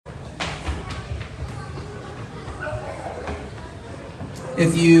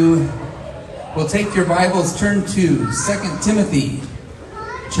If you will take your Bibles, turn to 2 Timothy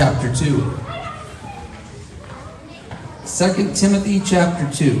chapter 2. 2 Timothy chapter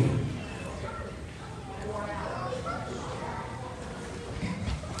 2.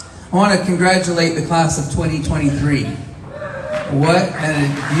 I want to congratulate the class of 2023. What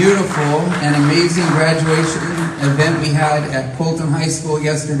a beautiful and amazing graduation event we had at Colton High School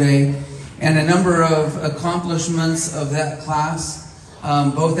yesterday, and a number of accomplishments of that class,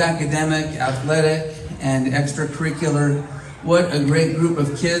 both academic, athletic, and extracurricular. What a great group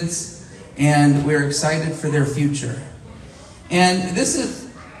of kids, and we're excited for their future. And this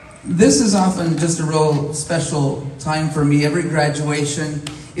is often just a real special time for me. Every graduation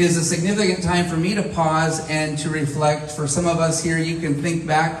is a significant time for me to pause and to reflect. For some of us here, you can think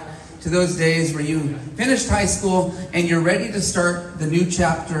back to those days where you finished high school and you're ready to start the new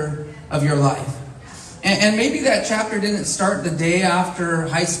chapter of your life. And maybe that chapter didn't start the day after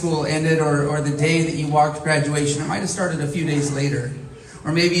high school ended or the day that you walked graduation. It might have started a few days later,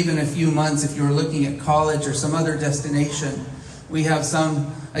 or maybe even a few months if you were looking at college or some other destination. We have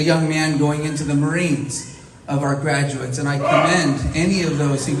a young man going into the Marines of our graduates, and I commend any of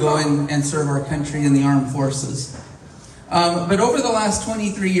those who go in and serve our country in the armed forces. But over the last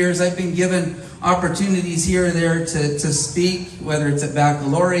 23 years, I've been given opportunities here or there to speak, whether it's at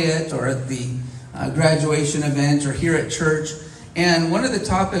baccalaureate or at the graduation event or here at church. And one of the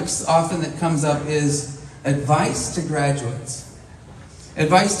topics often that comes up is advice to graduates.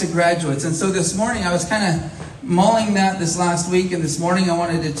 Advice to graduates. And so this morning, I was kind of mulling that this last week, and this morning I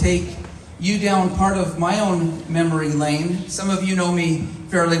wanted to take you down part of my own memory lane. Some of you know me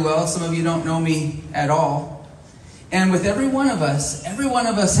fairly well. Some of you don't know me at all. And with every one of us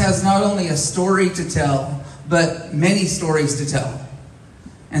has not only a story to tell, but many stories to tell.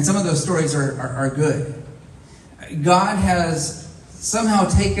 And some of those stories are good. God has somehow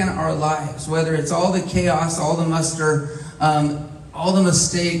taken our lives, whether it's all the chaos, all the muster, all the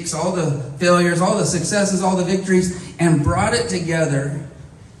mistakes, all the failures, all the successes, all the victories, and brought it together.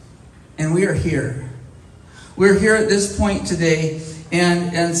 And we are here. We're here at this point today.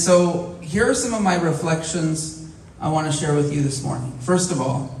 And so here are some of my reflections I want to share with you this morning. First of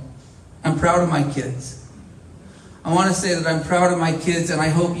all, I'm proud of my kids. I want to say that I'm proud of my kids, and I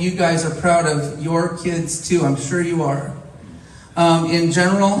hope you guys are proud of your kids too. I'm sure you are. In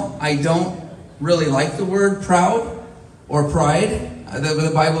general, I don't really like the word proud or pride.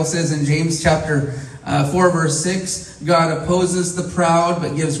 The Bible says in James chapter 4 verse 6, God opposes the proud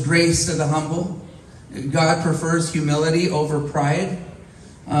but gives grace to the humble. God prefers humility over pride.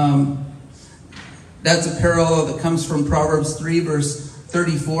 That's a parallel that comes from Proverbs 3 verse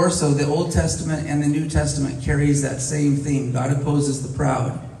 34. So the Old Testament and the New Testament carries that same theme. God opposes the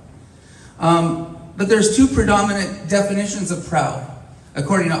proud. But there's two predominant definitions of proud,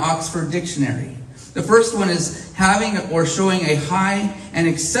 according to Oxford Dictionary. The first one is having or showing a high and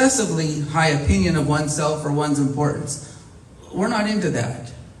excessively high opinion of oneself or one's importance. We're not into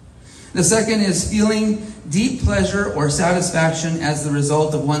that. The second is feeling deep pleasure or satisfaction as the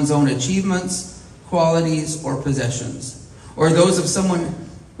result of one's own achievements, qualities, or possessions, or those of someone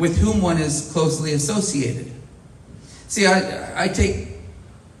with whom one is closely associated. See, I take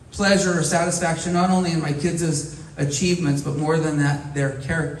pleasure or satisfaction not only in my kids' achievements, but more than that, their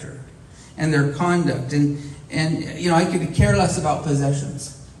character and their conduct. And I could care less about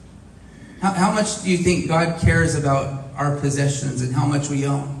possessions. How much do you think God cares about our possessions and how much we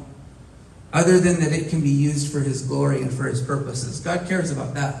own? Other than that it can be used for His glory and for His purposes. God cares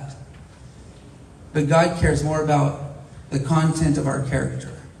about that. But God cares more about the content of our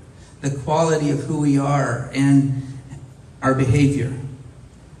character, the quality of who we are, and our behavior.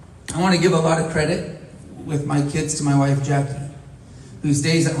 I want to give a lot of credit with my kids to my wife, Jackie, who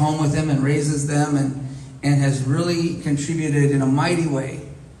stays at home with them and raises them and has really contributed in a mighty way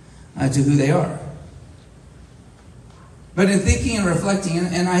to who they are. But in thinking and reflecting,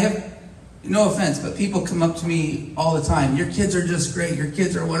 and I have no offense, but people come up to me all the time. Your kids are just great. Your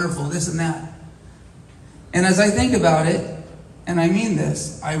kids are wonderful, this and that. And as I think about it, and I mean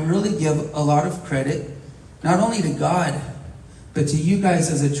this, I really give a lot of credit, not only to God, but to you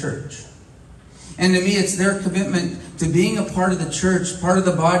guys as a church. And to me, it's their commitment to being a part of the church, part of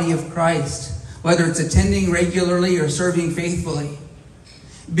the body of Christ, whether it's attending regularly or serving faithfully.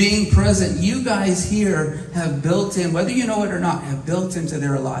 Being present, you guys here have built in, whether you know it or not, have built into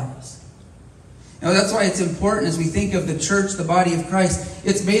their lives. That's why it's important as we think of the church, the body of Christ,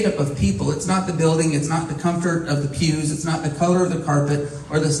 it's made up of people. It's not the building, it's not the comfort of the pews, it's not the color of the carpet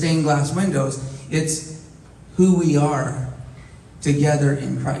or the stained glass windows. It's who we are together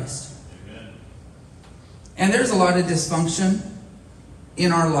in Christ. Amen. And there's a lot of dysfunction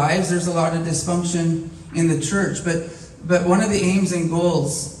in our lives. There's a lot of dysfunction in the church. But one of the aims and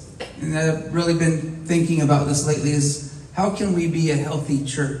goals, and I've really been thinking about this lately, is how can we be a healthy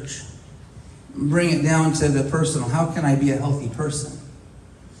church? Bring it down to the personal. How can I be a healthy person?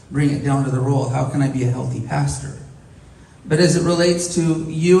 Bring it down to the role. How can I be a healthy pastor? But as it relates to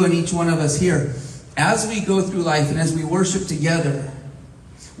you and each one of us here, as we go through life and as we worship together,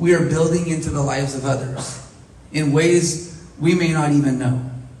 we are building into the lives of others in ways we may not even know.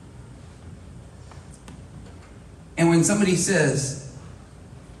 And when somebody says,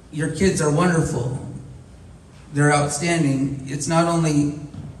 your kids are wonderful, they're outstanding, it's not only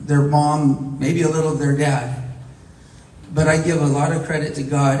their mom, maybe a little of their dad, but I give a lot of credit to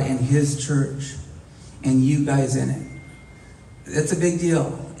God and His church and you guys in it. It's a big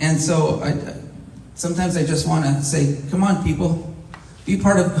deal. And so sometimes I just want to say, come on, people. Be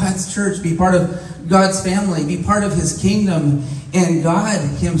part of God's church. Be part of God's family. Be part of His kingdom. And God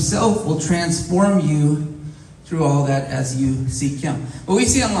Himself will transform you through all that as you seek Him. But we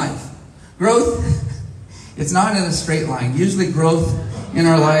see in life, growth, it's not in a straight line. Usually growth in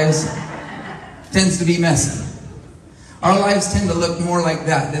our lives tends to be messy. Our lives tend to look more like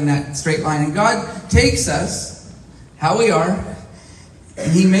that than that straight line. And God takes us, how we are,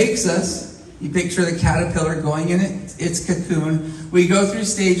 and He makes us. You picture the caterpillar going in its cocoon. We go through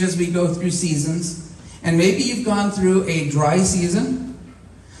stages, we go through seasons. And maybe you've gone through a dry season.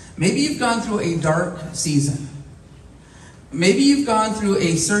 Maybe you've gone through a dark season. Maybe you've gone through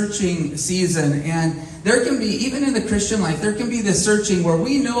a searching season. And there can be, even in the Christian life, there can be this searching where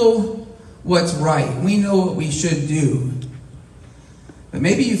we know what's right. We know what we should do. But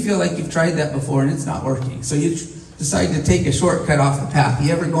maybe you feel like you've tried that before and it's not working. So you decide to take a shortcut off the path.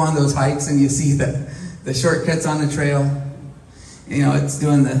 You ever go on those hikes and you see the shortcuts on the trail? You know, it's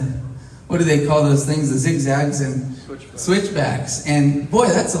doing what do they call those things? The zigzags and switchbacks. And boy,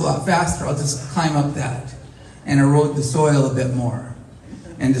 that's a lot faster. I'll just climb up that and erode the soil a bit more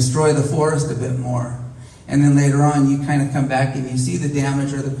and destroy the forest a bit more. And then later on, you kind of come back and you see the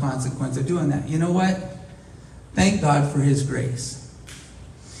damage or the consequence of doing that. You know what? Thank God for His grace.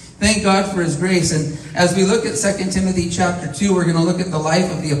 Thank God for His grace. And as we look at 2 Timothy chapter 2, we're going to look at the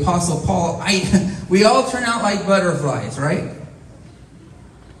life of the Apostle Paul. We all turn out like butterflies, right?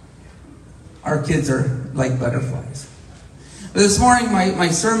 Our kids are like butterflies. But this morning, my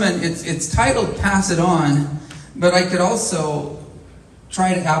sermon, it's titled Pass It On, but I could also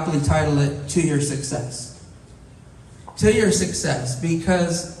try to aptly title it To Your Success. To your success,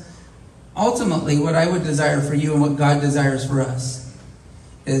 because ultimately what I would desire for you and what God desires for us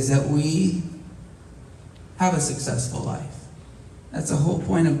is that we have a successful life. That's the whole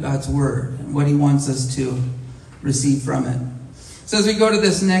point of God's Word and what He wants us to receive from it. So as we go to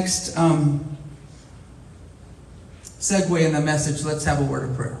this next segue in the message, let's have a word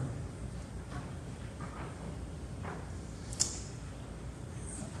of prayer.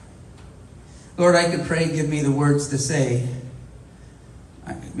 Lord, I could pray, give me the words to say.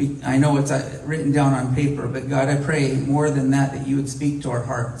 I know it's written down on paper, but God, I pray more than that you would speak to our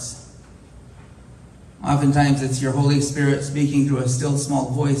hearts. Oftentimes it's your Holy Spirit speaking through a still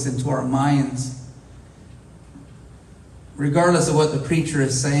small voice into our minds. Regardless of what the preacher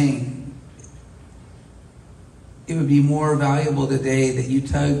is saying, it would be more valuable today that you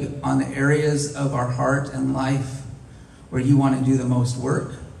tug on the areas of our heart and life where you want to do the most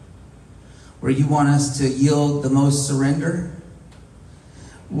work, where you want us to yield the most surrender,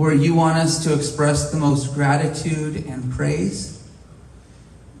 where you want us to express the most gratitude and praise,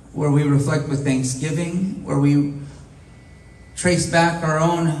 where we reflect with thanksgiving, where we trace back in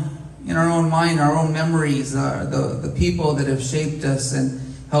our own mind, our own memories, the people that have shaped us and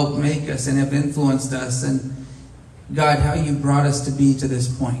helped make us and have influenced us, and God, how you brought us to be to this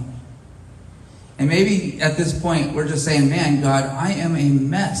point. And maybe at this point we're just saying, man, God, I am a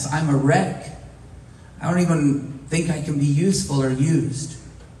mess. I'm a wreck. I don't even think I can be useful or used.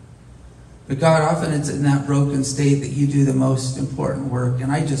 But God, often it's in that broken state that you do the most important work.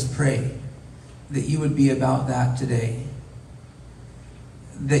 And I just pray that you would be about that today.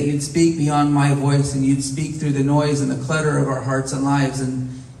 That you'd speak beyond my voice and you'd speak through the noise and the clutter of our hearts and lives,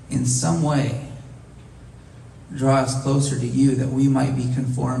 and in some way draw us closer to you, that we might be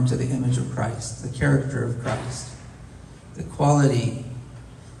conformed to the image of Christ, the character of Christ, the quality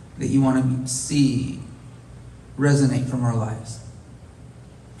that you want to see resonate from our lives.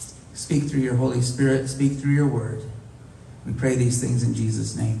 Speak through your Holy Spirit. Speak through your word. We pray these things in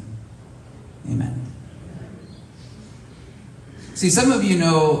Jesus' name. Amen. See, some of you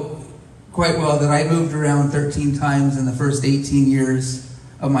know quite well that I moved around 13 times in the first 18 years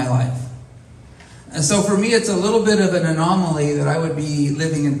of my life. And so for me, it's a little bit of an anomaly that I would be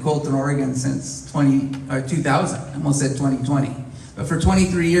living in Colton, Oregon since 2000. I almost said 2020. But for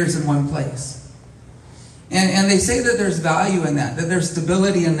 23 years in one place. And they say that there's value in that there's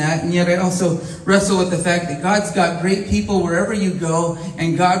stability in that. And yet I also wrestle with the fact that God's got great people wherever you go,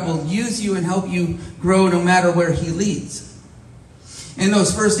 and God will use you and help you grow no matter where He leads. In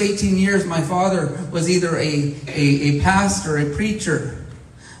those first 18 years, my father was either a pastor, a preacher,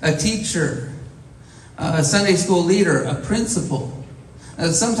 a teacher, a Sunday school leader, a principal.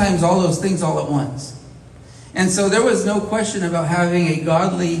 Sometimes all those things all at once. And so there was no question about having a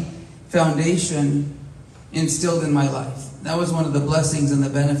godly foundation instilled in my life. That was one of the blessings and the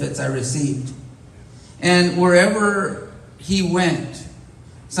benefits I received. And wherever he went,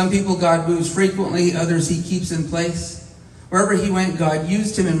 some people God moves frequently, others He keeps in place. Wherever he went, God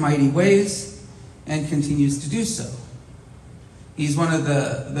used him in mighty ways and continues to do so. He's one of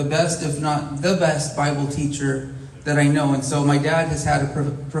the best, if not the best, Bible teacher that I know. And so my dad has had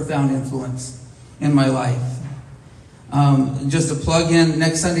a profound influence in my life. Just to plug in,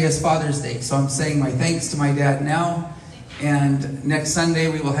 next Sunday is Father's Day. So I'm saying my thanks to my dad now. And next Sunday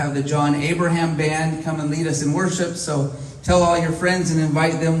we will have the John Abraham Band come and lead us in worship. So tell all your friends and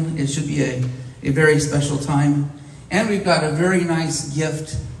invite them. It should be a very special time. And we've got a very nice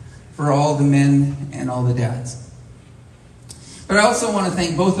gift for all the men and all the dads. But I also want to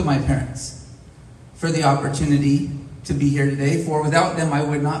thank both of my parents for the opportunity to be here today, for without them I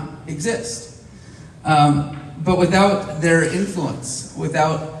would not exist. But without their influence,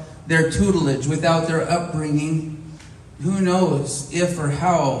 without their tutelage, without their upbringing, who knows if or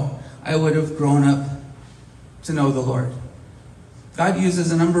how I would have grown up to know the Lord. God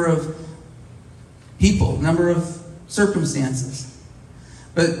uses a number of people, a number of circumstances.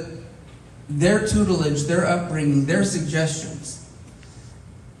 But their tutelage, their upbringing, their suggestions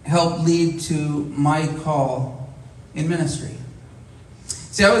helped lead to my call in ministry.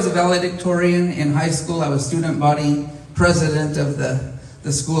 See, I was a valedictorian in high school. I was student body president of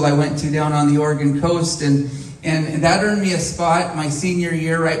the school I went to down on the Oregon coast. And that earned me a spot my senior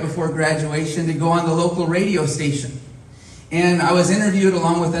year right before graduation to go on the local radio station. And I was interviewed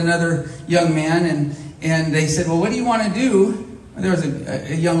along with another young man, and they said, well, what do you want to do? There was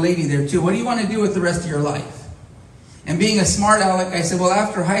a young lady there too. What do you want to do with the rest of your life? And being a smart aleck, I said, well,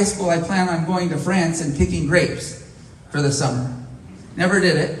 after high school, I plan on going to France and picking grapes for the summer. Never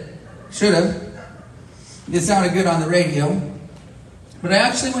did it. Should have. It sounded good on the radio. But I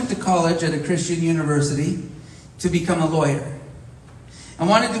actually went to college at a Christian university to become a lawyer. I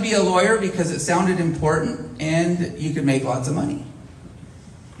wanted to be a lawyer because it sounded important and you could make lots of money.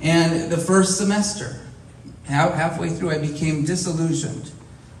 And the first semester, halfway through, I became disillusioned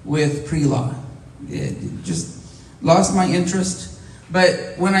with pre-law. It just lost my interest.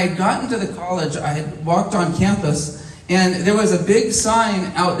 But when I got into the college, I had walked on campus, and there was a big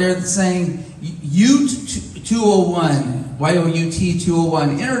sign out there saying, YOUT 201, Y-O-U-T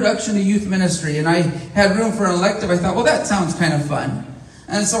 201, Introduction to Youth Ministry. And I had room for an elective. I thought, well, that sounds kind of fun.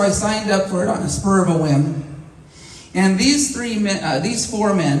 And so I signed up for it on a spur of a whim. And these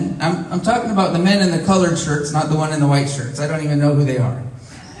four men, I'm talking about the men in the colored shirts, not the one in the white shirts. I don't even know who they are.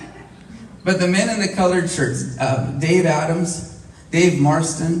 But the men in the colored shirts, Dave Adams, Dave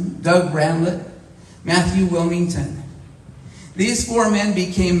Marston, Doug Bramlett, Matthew Wilmington. These four men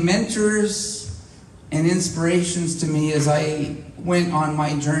became mentors and inspirations to me as I went on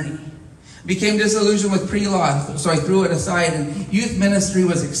my journey. Became disillusioned with pre-law, so I threw it aside, and youth ministry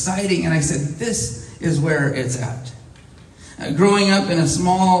was exciting, and I said, this is where it's at. Growing up in a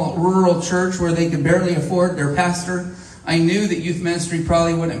small rural church where they could barely afford their pastor, I knew that youth ministry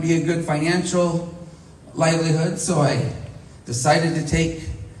probably wouldn't be a good financial livelihood, so I decided to take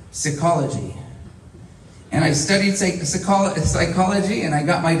psychology. And I studied psychology, and I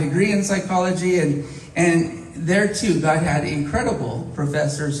got my degree in psychology, and there too, God had incredible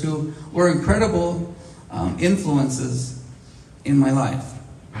professors who were incredible influences in my life.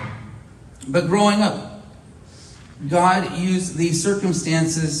 But growing up, God used these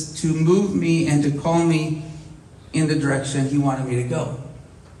circumstances to move me and to call me in the direction He wanted me to go.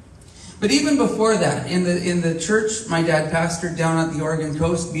 But even before that, in the church my dad pastored down at the Oregon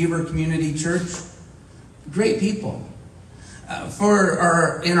coast, Beaver Community Church, great people.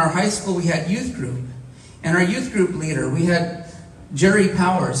 In our high school, we had youth group. And our youth group leader, we had Jerry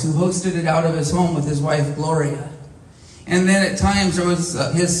Powers, who hosted it out of his home with his wife, Gloria. And then at times there was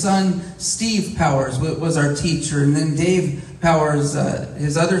his son, Steve Powers, was our teacher. And then Dave Powers,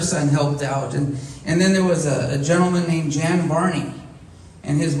 his other son, helped out. And then there was a gentleman named Jan Varney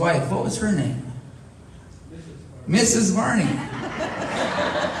and his wife. What was her name? Mrs. Varney.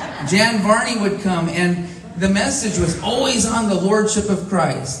 Jan Varney would come, and the message was always on the Lordship of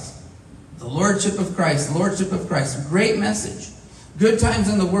Christ. The Lordship of Christ, the Lordship of Christ. Great message. Good times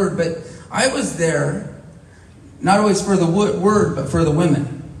in the Word, but I was there, not always for the Word, but for the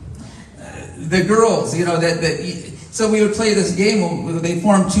women. The girls, so we would play this game where they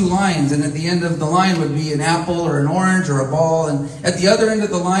formed two lines, and at the end of the line would be an apple or an orange or a ball, and at the other end of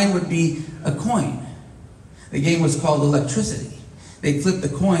the line would be a coin. The game was called electricity. They'd flip the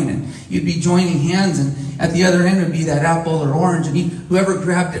coin, and you'd be joining hands, and at the other end would be that apple or orange, and whoever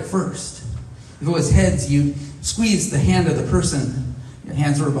grabbed it first. If it was heads, you'd squeeze the hand of the person. Your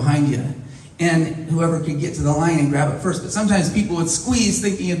hands were behind you. And whoever could get to the line and grab it first. But sometimes people would squeeze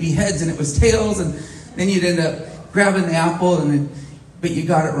thinking it'd be heads, and it was tails, and then you'd end up grabbing the apple, but you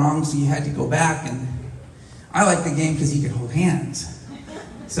got it wrong, so you had to go back. And I liked the game because you could hold hands.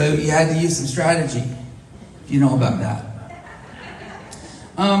 So you had to use some strategy, if you know about that.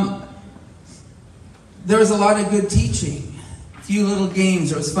 There was a lot of good teaching. A few little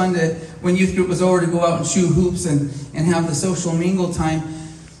games. It was fun when youth group was over, to go out and shoot hoops and have the social mingle time.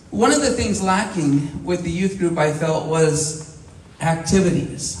 One of the things lacking with the youth group, I felt, was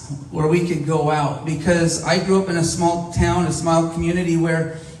activities where we could go out, because I grew up in a small town, a small community,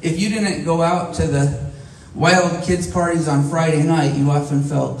 where if you didn't go out to the wild kids parties on Friday night, you often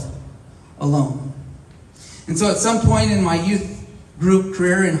felt alone. And so at some point in my youth group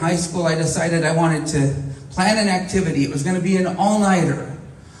career in high school, I decided I wanted to plan an activity. It was going to be an all-nighter,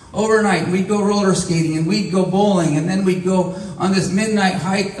 overnight. We'd go roller skating, and we'd go bowling, and then we'd go on this midnight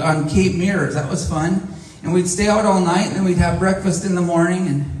hike on Cape Meares. That was fun. And we'd stay out all night, and then we'd have breakfast in the morning,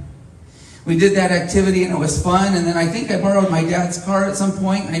 and we did that activity, and it was fun. And then I think I borrowed my dad's car at some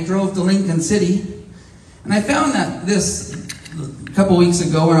point, and I drove to Lincoln City. And I found that this a couple weeks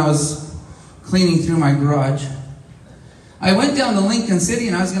ago when I was cleaning through my garage. I went down to Lincoln City,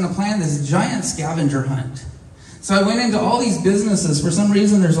 and I was going to plan this giant scavenger hunt. So I went into all these businesses. For some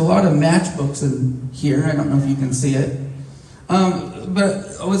reason, there's a lot of matchbooks in here. I don't know if you can see it.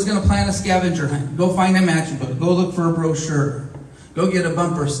 But I was going to plan a scavenger hunt. Go find a matchbook. Go look for a brochure. Go get a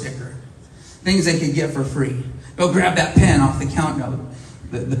bumper sticker. Things they could get for free. Go grab that pen off the counter.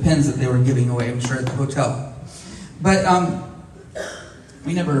 The pens that they were giving away, I'm sure, at the hotel. But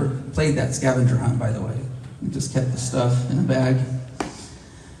we never played that scavenger hunt, by the way. We just kept the stuff in a bag.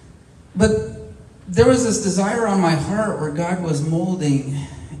 But there was this desire on my heart where God was molding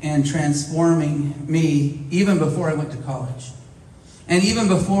and transforming me even before I went to college. And even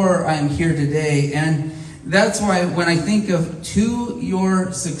before I am here today. And that's why when I think of to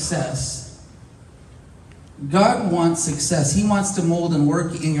your success, God wants success. He wants to mold and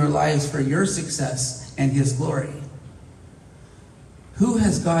work in your lives for your success and His glory. Who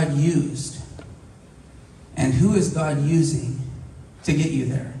has God used? And who is God using to get you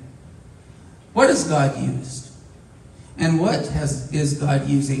there? What has God used? And what is God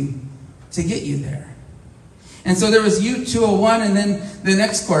using to get you there? And so there was U201, and then the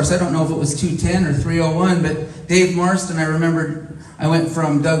next course, I don't know if it was 210 or 301, but Dave Marston, I remember I went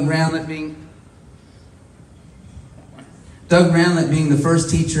from Doug Ranlett being the first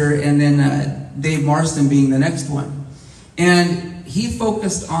teacher, and then Dave Marston being the next one. And he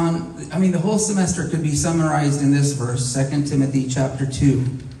focused on, the whole semester could be summarized in this verse, 2 Timothy chapter 2,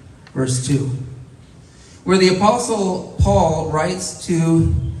 verse 2, where the Apostle Paul writes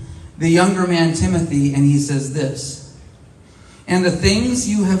to the younger man Timothy, and he says this: "And the things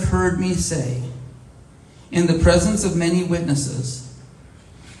you have heard me say in the presence of many witnesses,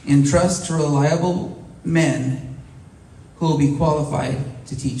 entrust to reliable men who will be qualified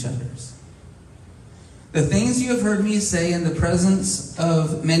to teach others." The things you have heard me say in the presence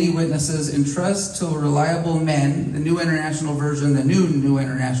of many witnesses, entrust to reliable men. The New International Version, the New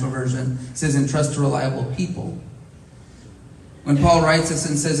International Version says entrust to reliable people. When Paul writes this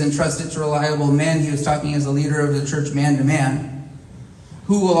and says entrust it to reliable men, he was talking as a leader of the church man to man,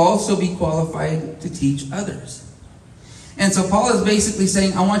 who will also be qualified to teach others. And so Paul is basically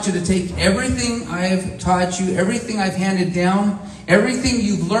saying, I want you to take everything I've taught you, everything I've handed down, everything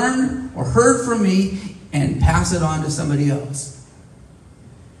you've learned or heard from me, and pass it on to somebody else.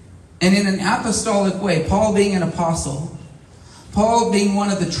 And in an apostolic way, Paul being an apostle, Paul being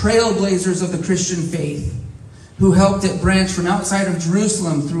one of the trailblazers of the Christian faith, who helped it branch from outside of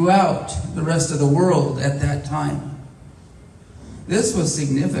Jerusalem throughout the rest of the world at that time. This was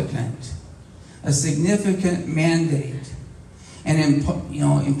significant. A significant mandate. And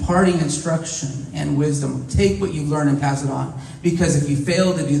imparting instruction and wisdom. Take what you've learned and pass it on. Because if you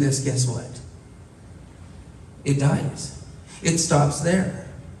fail to do this, guess what? It dies. It stops there.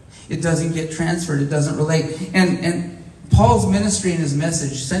 It doesn't get transferred. It doesn't relate. And Paul's ministry and his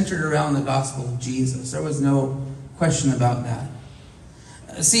message centered around the gospel of Jesus. There was no question about that.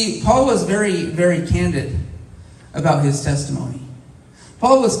 See, Paul was very, very candid about his testimony.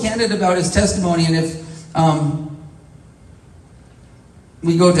 Paul was candid about his testimony, and if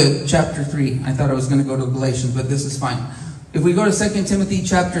we go to chapter 3, I thought I was going to go to Galatians, but this is fine. If we go to 2 Timothy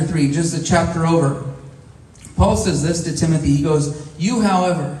chapter 3, just a chapter over, Paul says this to Timothy. He goes, "You,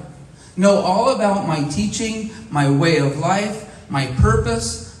 however, know all about my teaching, my way of life, my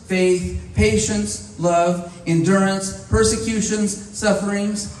purpose, faith, patience, love, endurance, persecutions,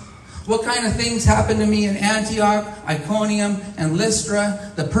 sufferings. What kind of things happened to me in Antioch, Iconium, and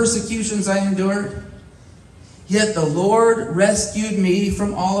Lystra, the persecutions I endured? Yet the Lord rescued me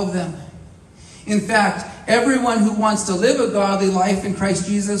from all of them. In fact, everyone who wants to live a godly life in Christ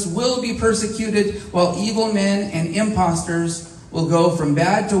Jesus will be persecuted, while evil men and impostors will go from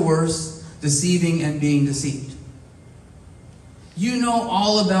bad to worse, deceiving and being deceived. You know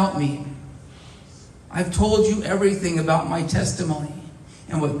all about me. I've told you everything about my testimony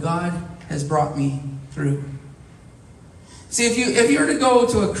and what God has brought me through." See, if you were to go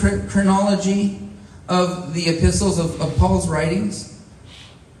to a chronology of the epistles of Paul's writings,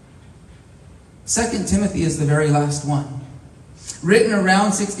 2 Timothy is the very last one. Written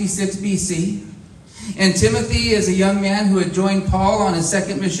around 66 BC. And Timothy is a young man who had joined Paul on his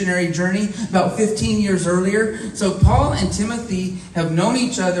second missionary journey about 15 years earlier. So Paul and Timothy have known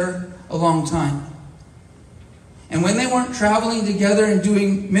each other a long time. And when they weren't traveling together and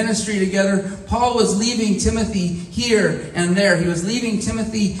doing ministry together, Paul was leaving Timothy here and there. He was leaving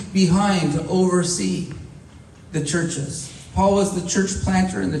Timothy behind to oversee the churches. Paul was the church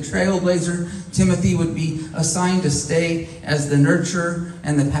planter and the trailblazer. Timothy would be assigned to stay as the nurturer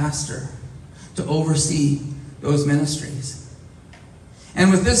and the pastor to oversee those ministries.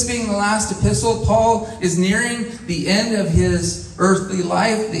 And with this being the last epistle, Paul is nearing the end of his earthly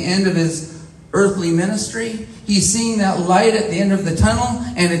life, the end of his earthly ministry. He's seeing that light at the end of the tunnel,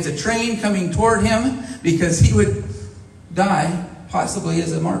 and it's a train coming toward him because he would die possibly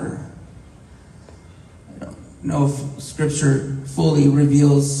as a martyr. I don't know if Scripture fully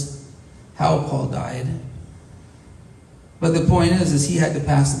reveals how Paul died. But the point is he had to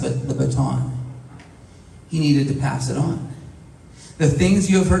pass the baton. He needed to pass it on. The things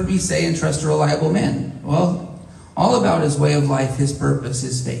you have heard me say, entrust to reliable men. Well, all about his way of life, his purpose,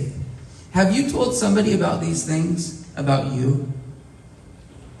 his faith. Have you told somebody about these things about you?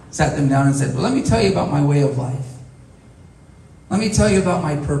 Sat them down and said, well, let me tell you about my way of life. Let me tell you about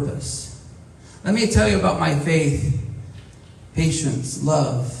my purpose. Let me tell you about my faith, patience,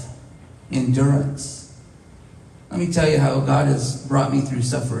 love, endurance. Let me tell you how God has brought me through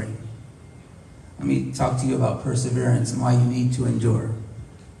suffering. Let me talk to you about perseverance and why you need to endure.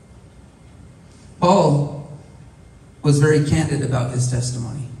 Paul was very candid about his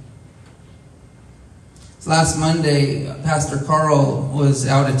testimony. Last Monday, Pastor Carl was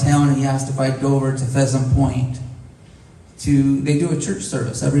out of town and he asked if I'd go over to Pheasant Point. They do a church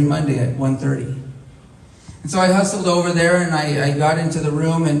service every Monday at 1:30. And so I hustled over there and I got into the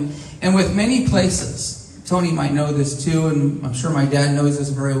room, and with many places, Tony might know this too, and I'm sure my dad knows this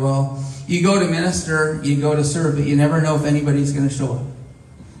very well. You go to minister, you go to serve, but you never know if anybody's going to show up.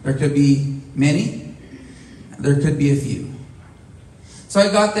 There could be many, there could be a few. So I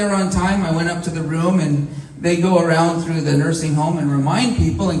got there on time. I went up to the room, and they go around through the nursing home and remind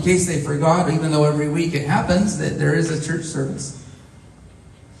people, in case they forgot, even though every week it happens, that there is a church service.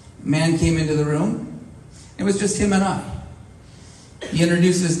 A man came into the room. It was just him and I. He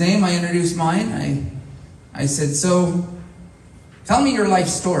introduced his name. I introduced mine. I said, so tell me your life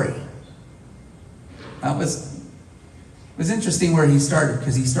story. It was interesting where he started,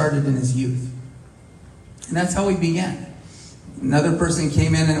 because he started in his youth. And that's how we began. Another person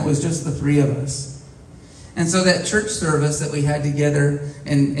came in, and it was just the three of us. And so that church service that we had together,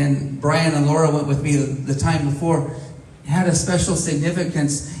 and Brian and Laura went with me the time before, had a special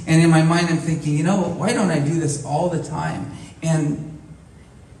significance. And in my mind, I'm thinking, why don't I do this all the time? And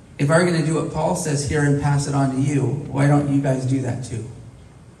if I'm going to do what Paul says here and pass it on to you, why don't you guys do that too?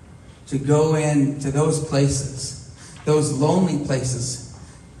 To go into those places, those lonely places.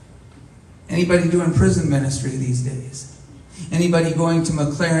 Anybody doing prison ministry these days? Anybody going to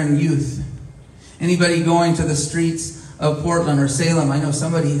McLaren Youth? Anybody going to the streets of Portland or Salem? I know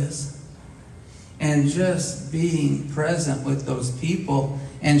somebody is. And just being present with those people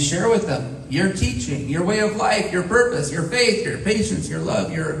and share with them your teaching, your way of life, your purpose, your faith, your patience, your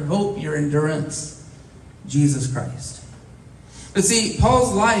love, your hope, your endurance. Jesus Christ. But see,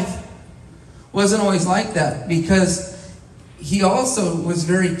 Paul's life wasn't always like that, because he also was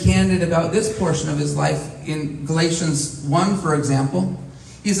very candid about this portion of his life in Galatians 1, for example.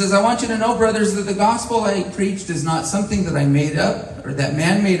 He says, I want you to know, brothers, that the gospel I preached is not something that I made up or that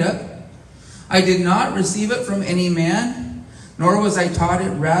man made up. I did not receive it from any man, nor was I taught it.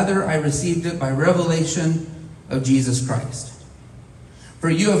 Rather, I received it by revelation of Jesus Christ. For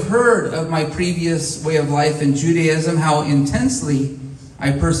you have heard of my previous way of life in Judaism, how intensely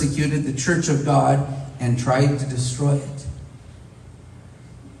I persecuted the church of God and tried to destroy it.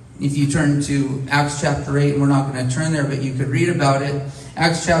 If you turn to Acts chapter 8, and we're not going to turn there, but you could read about it.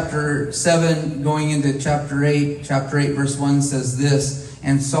 Acts chapter 7, going into chapter 8 verse 1 says this,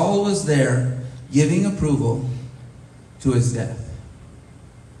 and Saul was there giving approval to his death.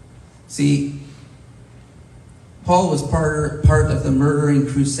 See, Paul was part of the murdering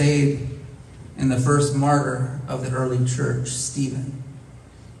crusade and the first martyr of the early church, Stephen,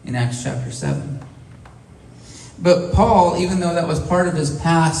 in Acts chapter 7. But Paul, even though that was part of his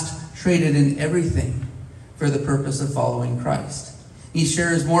past, traded in everything for the purpose of following Christ. He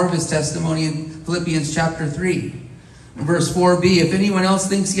shares more of his testimony in Philippians chapter 3. Verse 4b, if anyone else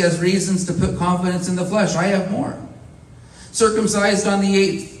thinks he has reasons to put confidence in the flesh, I have more. Circumcised on the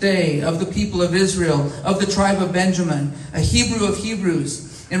 8th day, of the people of Israel, of the tribe of Benjamin, a Hebrew of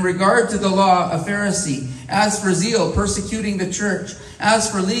Hebrews, in regard to the law, a Pharisee, as for zeal, persecuting the church,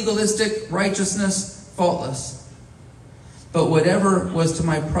 as for legalistic righteousness, faultless. But whatever was to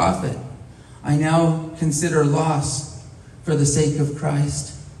my profit, I now consider loss for the sake of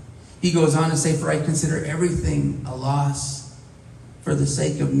Christ. He goes on to say, for I consider everything a loss for the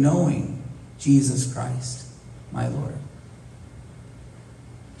sake of knowing Jesus Christ, my Lord.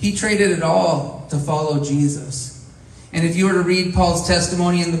 He traded it all to follow Jesus. And if you were to read Paul's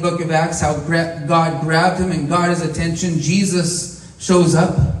testimony in the book of Acts, how God grabbed him and got his attention, Jesus shows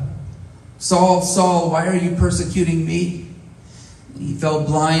up. Saul, Saul, why are you persecuting me? He felt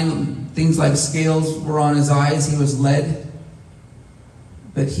blind. Things like scales were on his eyes. He was led.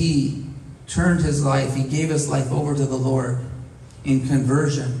 But he turned his life. He gave his life over to the Lord in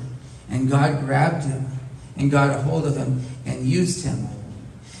conversion. And God grabbed him and got a hold of him and used him.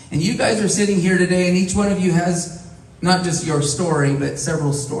 And you guys are sitting here today, and each one of you has not just your story, but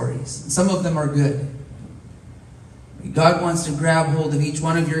several stories. Some of them are good. God wants to grab hold of each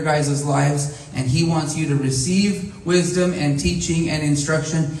one of your guys' lives, and He wants you to receive wisdom and teaching and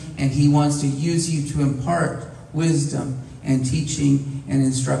instruction, and He wants to use you to impart wisdom and teaching and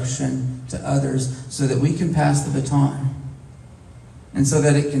instruction to others so that we can pass the baton and so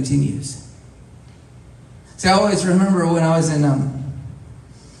that it continues. See, I always remember when I was in,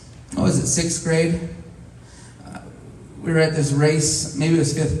 sixth grade? We were at this race, maybe it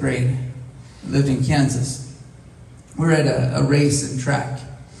was fifth grade. I lived in Kansas. We were at a race in track.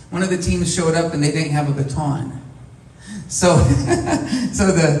 One of the teams showed up and they didn't have a baton. So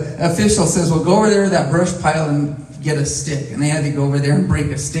the official says, well, go over there to that brush pile and get a stick. And they had to go over there and break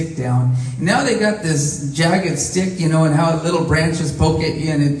a stick down. And now they got this jagged stick, and how little branches poke at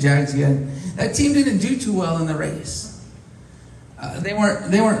you and it jags you. And that team didn't do too well in the race. They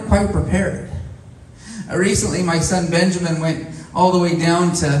weren't quite prepared. Recently, my son Benjamin went all the way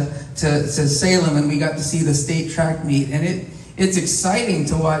down to Salem, and we got to see the state track meet. And it's exciting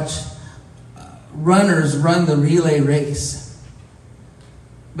to watch runners run the relay race.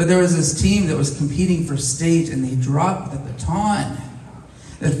 But there was this team that was competing for state, and they dropped the baton.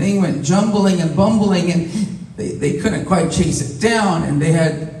 The thing went jumbling and bumbling, and they couldn't quite chase it down, and they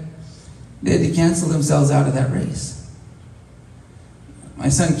had to cancel themselves out of that race. My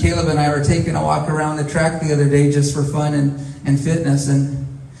son Caleb and I were taking a walk around the track the other day just for fun and fitness,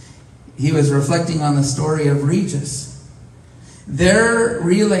 and he was reflecting on the story of Regis. Their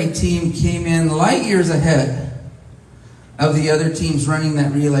relay team came in light years ahead of the other teams running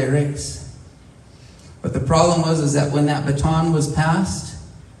that relay race. But the problem was that when that baton was passed,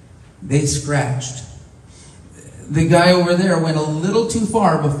 they scratched. The guy over there went a little too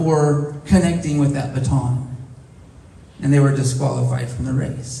far before connecting with that baton. And they were disqualified from the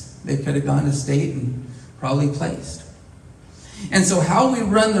race. They could have gone to state and probably placed. And so how we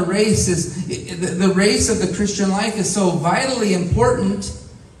run the race is, the race of the Christian life is so vitally important,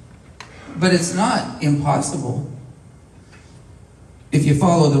 but it's not impossible. If you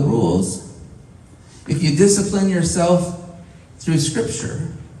follow the rules, if you discipline yourself through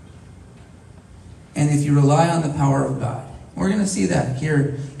Scripture, and if you rely on the power of God. We're going to see that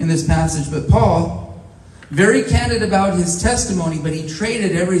here in this passage. But Paul, very candid about his testimony, but he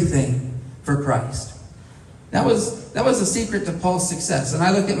traded everything for Christ. That was the secret to Paul's success. And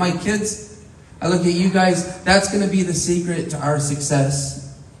I look at my kids, I look at you guys, that's going to be the secret to our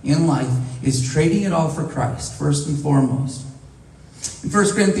success in life, is trading it all for Christ, first and foremost. In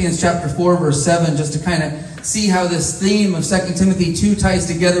 1 Corinthians chapter 4, verse 7, just to kind of see how this theme of 2 Timothy 2 ties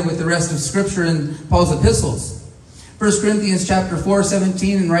together with the rest of Scripture in Paul's epistles. 1 Corinthians chapter 4,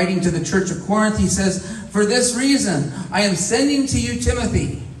 17, in writing to the church of Corinth, he says, "For this reason I am sending to you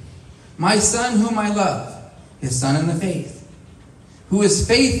Timothy, my son whom I love, his son in the faith, who is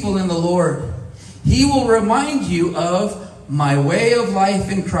faithful in the Lord. He will remind you of my way of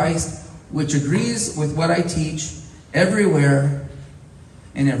life in Christ, which agrees with what I teach everywhere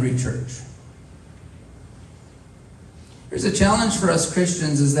in every church." Here's a challenge for us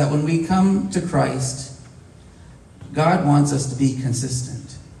Christians, is that when we come to Christ, God wants us to be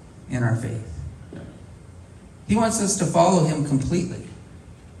consistent in our faith. He wants us to follow him completely.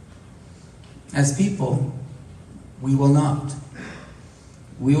 As people, we will not.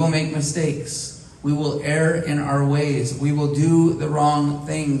 We will make mistakes. We will err in our ways. We will do the wrong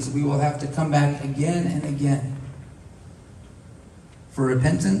things. We will have to come back again and again for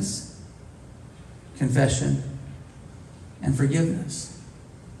repentance, confession, and forgiveness.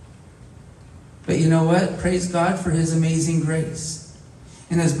 But you know what? Praise God for his amazing grace.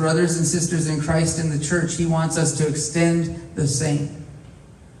 And as brothers and sisters in Christ in the church, he wants us to extend the same.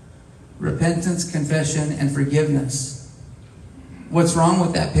 Repentance, confession, and forgiveness. What's wrong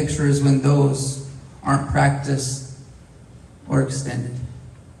with that picture is when those aren't practiced or extended.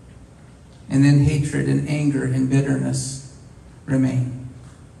 And then hatred and anger and bitterness remain.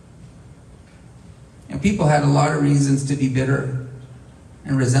 And people had a lot of reasons to be bitter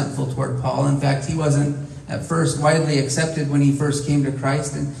and resentful toward Paul. In fact, he wasn't at first widely accepted when he first came to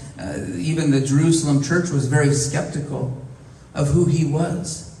Christ. And even the Jerusalem church was very skeptical of who he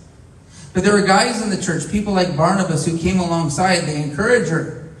was. But there were guys in the church, people like Barnabas, who came alongside. They encouraged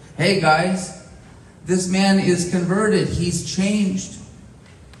her. Hey guys, this man is converted. He's changed.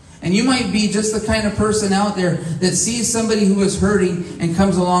 And you might be just the kind of person out there that sees somebody who is hurting and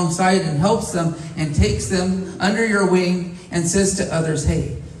comes alongside and helps them and takes them under your wing and says to others,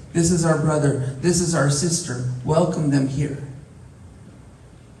 hey, this is our brother, this is our sister, welcome them here.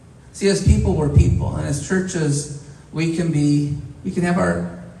 See, as people, we're people. And as churches, we can have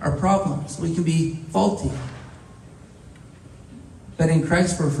our problems. We can be faulty. But in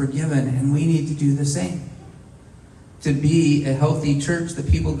Christ we're forgiven, and we need to do the same. To be a healthy church, the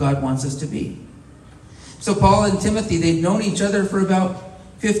people God wants us to be. So Paul and Timothy, they'd known each other for about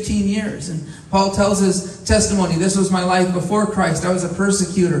 15 years. And Paul tells his testimony, this was my life before Christ. I was a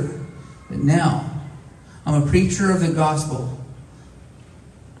persecutor. But now, I'm a preacher of the gospel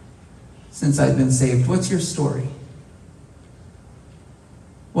since I've been saved. What's your story?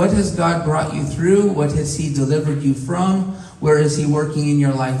 What has God brought you through? What has he delivered you from? Where is he working in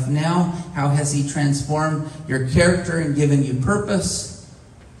your life now? How has he transformed your character and given you purpose?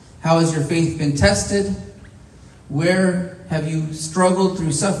 How has your faith been tested? Where have you struggled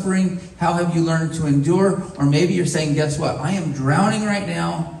through suffering? How have you learned to endure? Or maybe you're saying, guess what? I am drowning right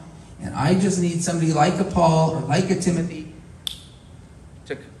now, and I just need somebody like a Paul or like a Timothy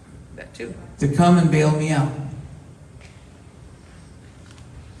to come and bail me out.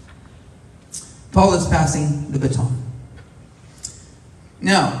 Paul is passing the baton.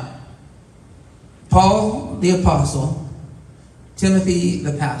 Now, Paul the apostle, Timothy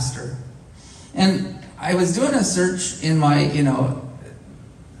the pastor. And I was doing a search in my,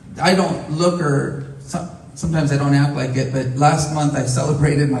 I don't look or sometimes I don't act like it, but last month I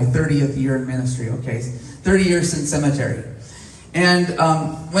celebrated my 30th year in ministry, okay? 30 years since cemetery. And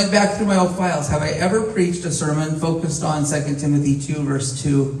went back through my old files. Have I ever preached a sermon focused on 2 Timothy 2, verse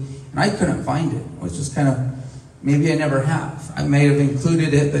 2? And I couldn't find it, which is kind of, maybe I never have. I may have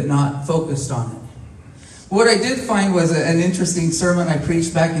included it, but not focused on it. What I did find was an interesting sermon I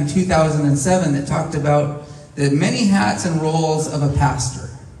preached back in 2007 that talked about the many hats and roles of a pastor.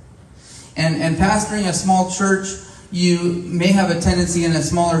 And pastoring a small church, you may have a tendency in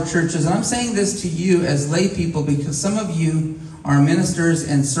smaller churches. And I'm saying this to you as lay people because some of you are ministers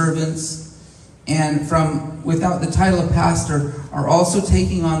and servants, and from without the title of pastor, are also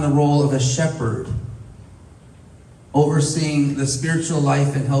taking on the role of a shepherd, overseeing the spiritual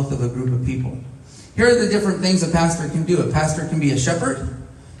life and health of a group of people. Here are the different things a pastor can do. A pastor can be a shepherd,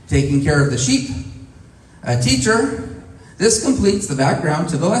 taking care of the sheep. A teacher, this completes the background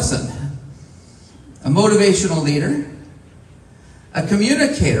to the lesson. A motivational leader. A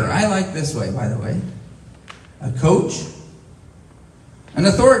communicator, I like this way, by the way. A coach. An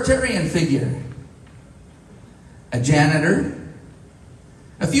authoritarian figure. A janitor.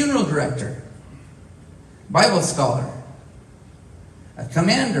 A funeral director. Bible scholar. A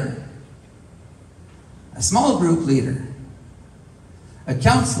commander. A small group leader. A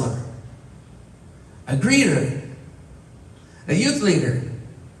counselor. A greeter. a youth leader,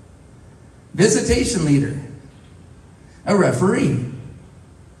 visitation leader, a referee,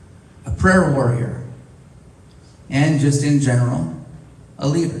 a prayer warrior, and just in general, a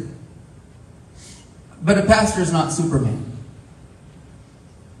leader. But a pastor is not Superman.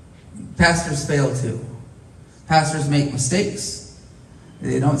 Pastors fail too. Pastors make mistakes.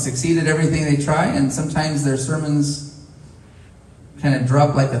 They don't succeed at everything they try, and sometimes their sermons kind of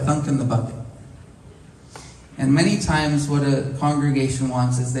drop like a thunk in the bucket. And many times what a congregation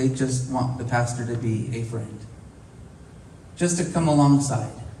wants is they just want the pastor to be a friend. Just to come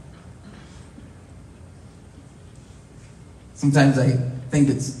alongside. Sometimes I think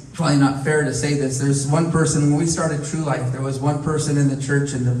it's probably not fair to say this. There's one person, when we started True Life, there was one person in the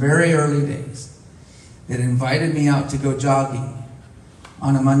church in the very early days that invited me out to go jogging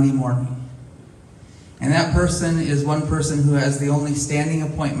on a Monday morning. And that person is one person who has the only standing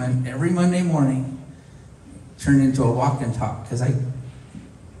appointment every Monday morning turned into a walk and talk because I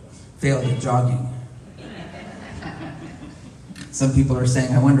failed at jogging. Some people are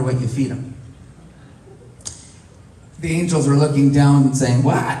saying, I wonder what you feed them. The angels are looking down and saying,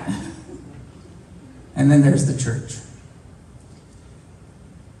 what? And then there's the church.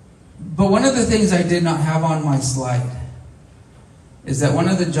 But one of the things I did not have on my slide is that one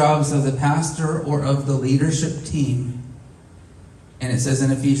of the jobs of the pastor or of the leadership team, and it says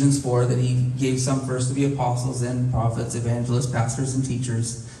in Ephesians 4 that he gave some first to be apostles, then prophets, evangelists, pastors, and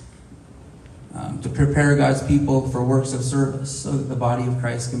teachers, to prepare God's people for works of service so that the body of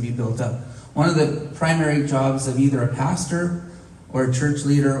Christ can be built up. One of the primary jobs of either a pastor or a church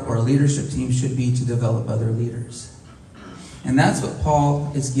leader or a leadership team should be to develop other leaders. And that's what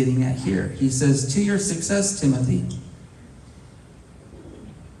Paul is getting at here. He says, to your success, Timothy,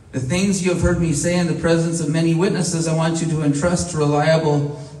 the things you have heard me say in the presence of many witnesses, I want you to entrust to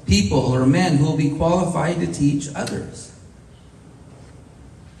reliable people or men who will be qualified to teach others.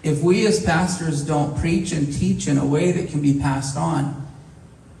 If we as pastors don't preach and teach in a way that can be passed on,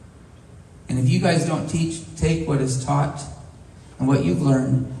 and if you guys don't take what is taught and what you've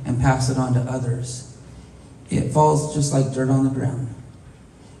learned and pass it on to others, it falls just like dirt on the ground.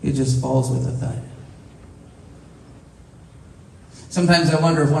 It just falls with a thud. Sometimes I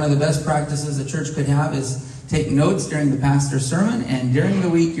wonder if one of the best practices a church could have is take notes during the pastor's sermon, and during the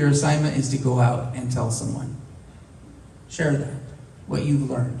week your assignment is to go out and tell someone. Share that, what you've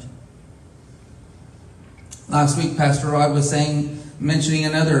learned. Last week, Pastor Rod was mentioning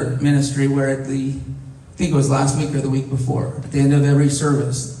another ministry where I think it was last week or the week before, at the end of every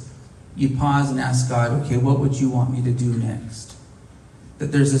service, you pause and ask God, okay, what would you want me to do next? That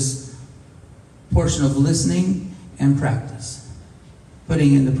there's this portion of listening and practice.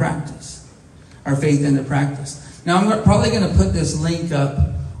 Putting into practice. Our faith into practice. Now, I'm probably going to put this link up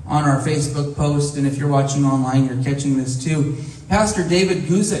on our Facebook post, and if you're watching online, you're catching this too. Pastor David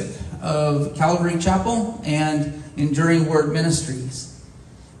Guzik of Calvary Chapel and Enduring Word Ministries.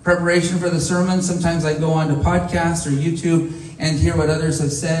 Preparation for the sermon, sometimes I go on to podcasts or YouTube and hear what others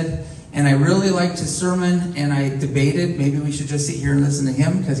have said, and I really liked his sermon, and I debated, maybe we should just sit here and listen to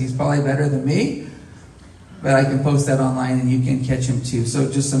him because he's probably better than me. But I can post that online and you can catch him too.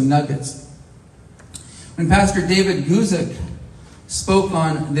 So just some nuggets. When Pastor David Guzik spoke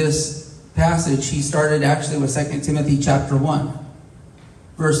on this passage, he started actually with 2 Timothy chapter 1,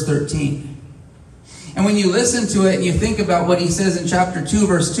 verse 13. And when you listen to it and you think about what he says in chapter 2,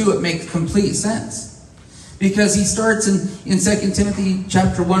 verse 2, it makes complete sense. Because he starts in 2 Timothy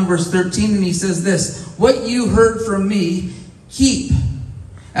chapter 1, verse 13, and he says this, what you heard from me, keep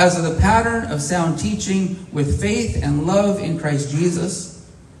as of the pattern of sound teaching with faith and love in Christ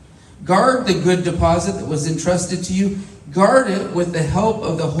Jesus. Guard the good deposit that was entrusted to you. Guard it with the help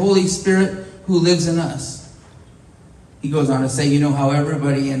of the Holy Spirit who lives in us. He goes on to say, you know how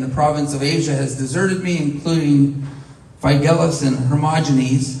everybody in the province of Asia has deserted me, including Phygelus and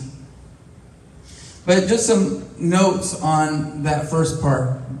Hermogenes. But just some notes on that first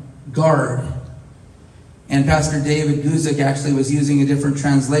part. Guard. And Pastor David Guzik actually was using a different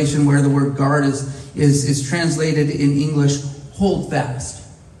translation where the word guard is translated in English, hold fast.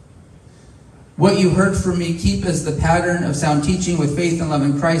 What you heard from me, keep as the pattern of sound teaching with faith and love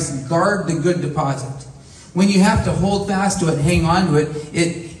in Christ. Guard the good deposit. When you have to hold fast to it, hang on to it,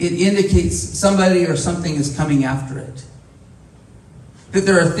 it indicates somebody or something is coming after it. That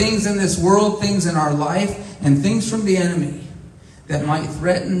there are things in this world, things in our life, and things from the enemy that might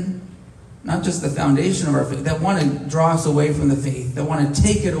threaten not just the foundation of our faith, that want to draw us away from the faith, that want to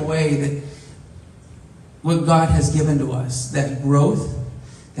take it away, that what God has given to us, that growth,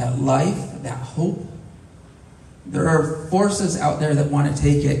 that life, that hope. There are forces out there that want to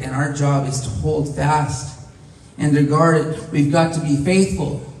take it, and our job is to hold fast And to guard it, we've got to be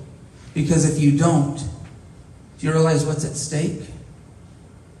faithful. Because if you don't, do you realize what's at stake?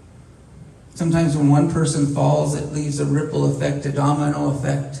 Sometimes when one person falls, it leaves a ripple effect, a domino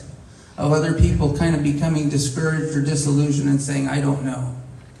effect of other people kind of becoming discouraged or disillusioned and saying, I don't know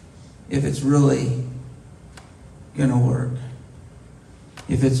if it's really going to work.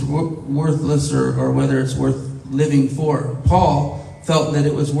 If it's worthless or whether it's worth living for. Paul felt that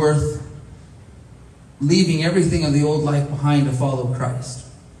it was worth leaving everything of the old life behind to follow Christ.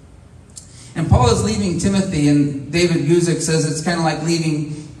 And Paul is leaving Timothy, and David Guzik says it's kind of like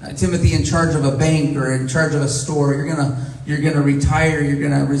leaving Timothy in charge of a bank or in charge of a store. You're gonna retire, you're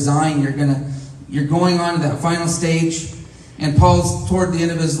gonna resign, you're going on to that final stage. And Paul's toward the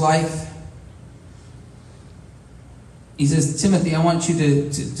end of his life. He says, Timothy, I want you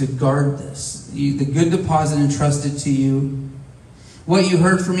to guard this. The good deposit entrusted to you. What you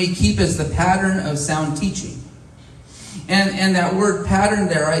heard from me, keep as the pattern of sound teaching. And that word pattern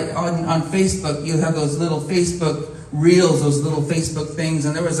there, right, on Facebook, you have those little Facebook reels, those little Facebook things.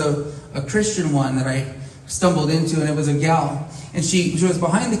 And there was a Christian one that I stumbled into, and it was a gal. And she was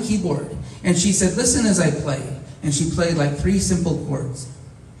behind the keyboard. And she said, listen as I play. And she played like 3 simple chords.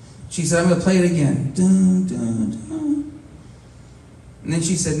 She said, I'm going to play it again. Dun, dun, dun. And then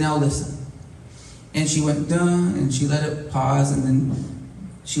she said, now listen. And she went, dun, and she let it pause. And then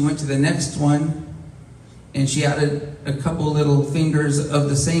she went to the next one. And she added a couple little fingers of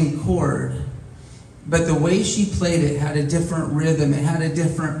the same chord. But the way she played it had a different rhythm. It had a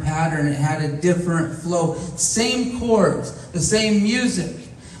different pattern. It had a different flow. Same chords, the same music.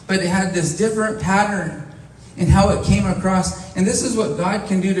 But it had this different pattern in how it came across. And this is what God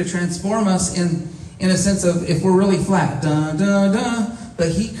can do to transform us in a sense of if we're really flat. Dun, dun, dun.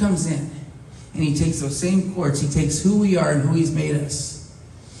 But He comes in and He takes those same chords. He takes who we are and who He's made us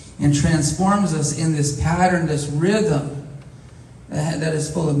and transforms us in this pattern, this rhythm that is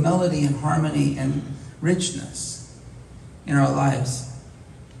full of melody and harmony and richness in our lives.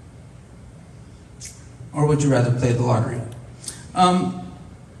 Or would you rather play the lottery?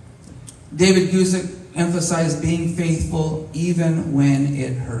 David Guzik emphasized being faithful even when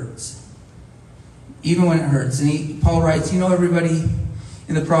it hurts. Even when it hurts. And Paul writes, everybody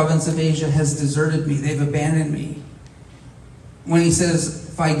in the province of Asia has deserted me. They've abandoned me. When he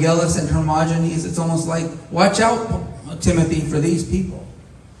says Phygellus and Hermogenes, it's almost like, watch out, Timothy, for these people.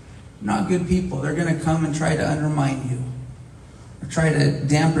 Not good people. They're going to come and try to undermine you or try to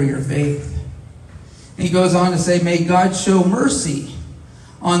damper your faith. And he goes on to say, may God show mercy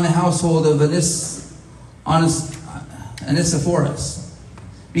on the household of Onesiphorus,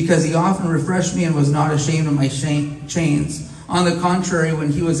 because he often refreshed me and was not ashamed of my chains. On the contrary,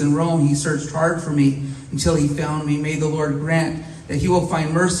 when he was in Rome, he searched hard for me until he found me. May the Lord grant that he will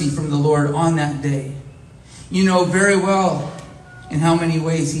find mercy from the Lord on that day. You know very well in how many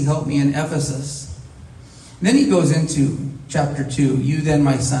ways he helped me in Ephesus. Then he goes into chapter 2. You then,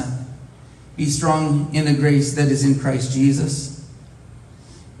 my son, be strong in the grace that is in Christ Jesus.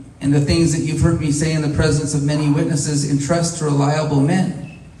 And the things that you've heard me say in the presence of many witnesses, entrust to reliable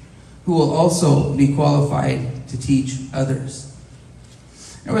men who will also be qualified to teach others.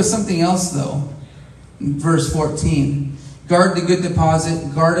 There was something else, though. In verse 14, guard the good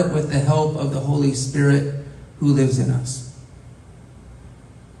deposit, guard it with the help of the Holy Spirit who lives in us.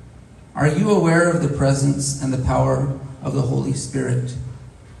 Are you aware of the presence and the power of the Holy Spirit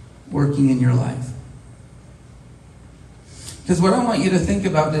working in your life? Because what I want you to think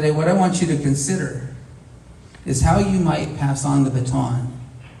about today, what I want you to consider, is how you might pass on the baton,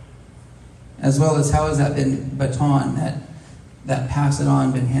 as well as how has that baton, that pass it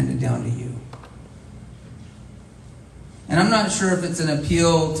on, been handed down to you. And I'm not sure if it's an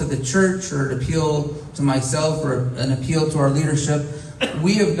appeal to the church or an appeal to myself or an appeal to our leadership.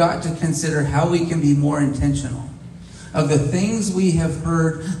 We have got to consider how we can be more intentional of the things we have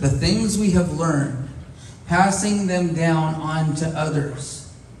heard, the things we have learned, passing them down on to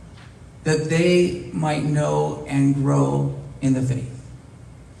others, that they might know and grow in the faith.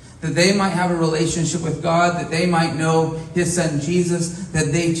 That they might have a relationship with God, that they might know His Son Jesus,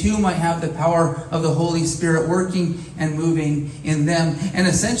 that they too might have the power of the Holy Spirit working and moving in them. And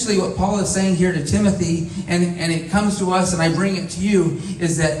essentially what Paul is saying here to Timothy, and it comes to us and I bring it to you,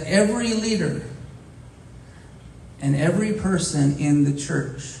 is that every leader and every person in the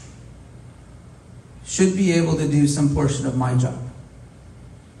church should be able to do some portion of my job.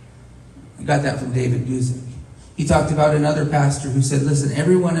 I got that from David Guzik. He talked about another pastor who said, listen,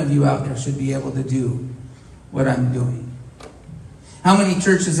 every one of you out there should be able to do what I'm doing. How many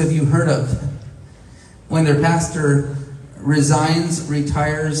churches have you heard of when their pastor resigns,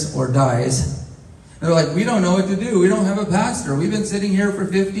 retires, or dies, They're like, we don't know what to do. We don't have a pastor. We've been sitting here for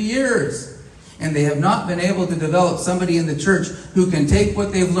 50 years. And they have not been able to develop somebody in the church who can take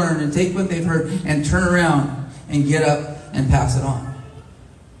what they've learned and take what they've heard and turn around and get up and pass it on.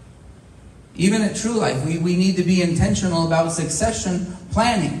 Even at True Life, we need to be intentional about succession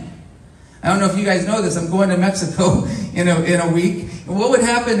planning. I don't know if you guys know this. I'm going to Mexico in a week. What would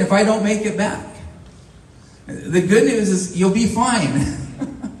happen if I don't make it back? The good news is you'll be fine.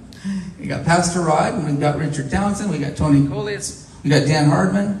 We got Pastor Rod, and we've got Richard Townsend, we got Tony Colitz, we got Dan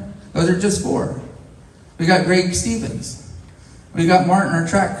Hardman. Those are just 4. We got Greg Stevens. We got Martin, our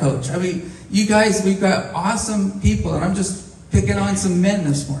track coach. I mean, you guys, we've got awesome people, and I'm just picking on some men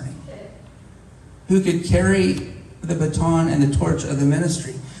this morning who could carry the baton and the torch of the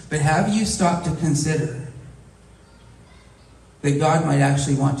ministry. But have you stopped to consider that God might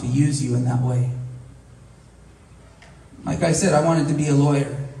actually want to use you in that way? Like I said, I wanted to be a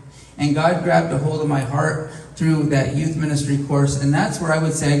lawyer. And God grabbed a hold of my heart through that youth ministry course. And that's where I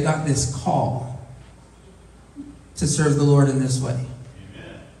would say I got this call to serve the Lord in this way.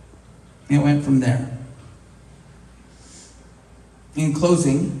 Amen. It went from there. In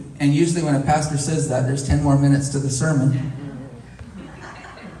closing, and usually when a pastor says that, there's 10 more minutes to the sermon.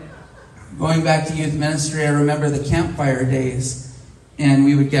 Going back to youth ministry, I remember the campfire days. And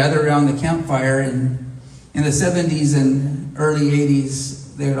we would gather around the campfire. And in the 70s and early 80s,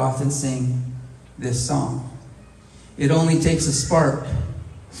 they would often sing this song. It only takes a spark.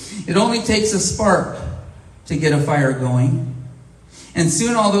 It only takes a spark to get a fire going. And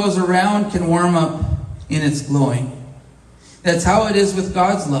soon all those around can warm up in its glowing. That's how it is with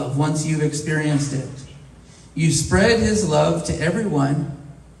God's love once you've experienced it. You spread His love to everyone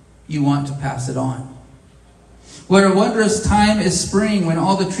you want to pass it on. What a wondrous time is spring when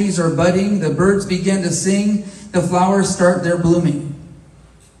all the trees are budding, the birds begin to sing, the flowers start their blooming.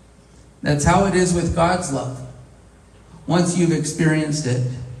 That's how it is with God's love. Once you've experienced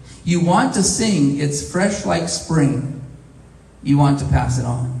it, you want to sing, it's fresh like spring. You want to pass it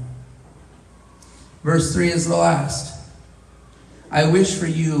on. Verse 3 is the last. I wish for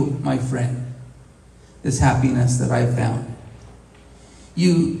you, my friend, this happiness that I've found.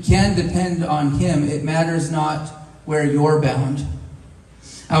 You can depend on Him. It matters not where you're bound.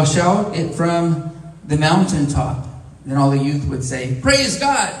 I'll shout it from the mountaintop. Then all the youth would say, praise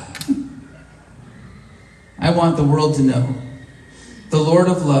God! I want the world to know the Lord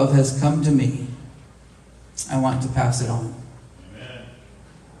of love has come to me. I want to pass it on. Amen.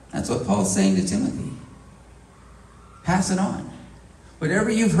 That's what Paul's saying to Timothy. Pass it on. Whatever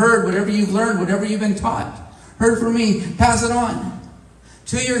you've heard, whatever you've learned, whatever you've been taught, heard from me, pass it on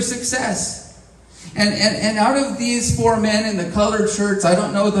to your success. And out of these 4 men in the colored shirts, I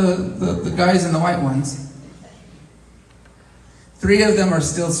don't know the guys in the white ones, 3 of them are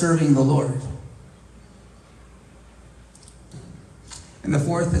still serving the Lord. And the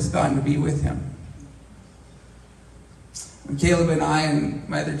 4th has gone to be with Him. When Caleb and I and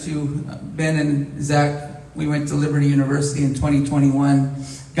my other 2, Ben and Zach, we went to Liberty University in 2021.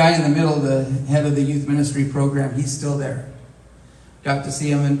 Guy in the middle, the head of the youth ministry program, he's still there. Got to see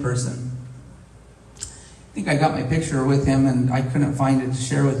him in person. I think I got my picture with him and I couldn't find it to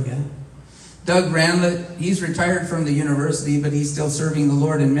share with you. Doug Ranlett, he's retired from the university, but he's still serving the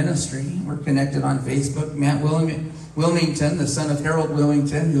Lord in ministry. We're connected on Facebook. Matt Wilmington, the son of Harold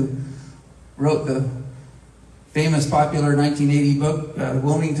Wilmington, who wrote the famous popular 1980 book,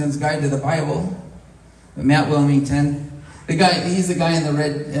 Wilmington's Guide to the Bible. Matt Wilmington, he's the guy in the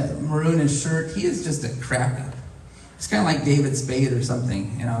red maroonish shirt. He is just a crack up. He's kind of like David Spade or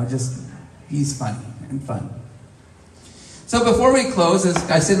something, he's funny and fun. So before we close, as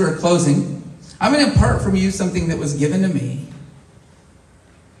I said we're closing, I'm going to impart from you something that was given to me.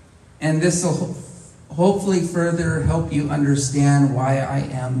 And this will hopefully further help you understand why I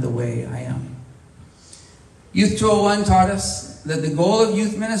am the way I am. Youth 201 taught us that the goal of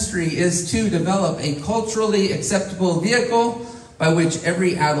youth ministry is to develop a culturally acceptable vehicle by which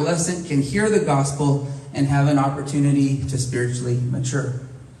every adolescent can hear the gospel and have an opportunity to spiritually mature.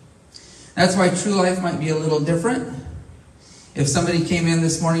 That's why True Life might be a little different. If somebody came in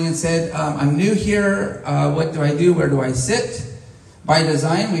this morning and said, I'm new here, what do I do? Where do I sit? By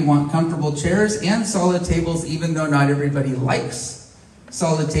design, we want comfortable chairs and solid tables, even though not everybody likes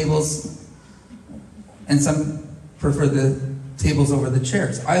solid tables. And some prefer the tables over the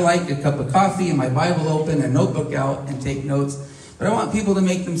chairs. I like a cup of coffee and my Bible open, a notebook out, and take notes. But I want people to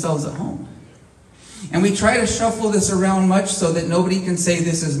make themselves at home. And we try to shuffle this around much so that nobody can say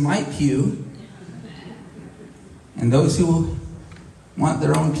this is my pew. And those who want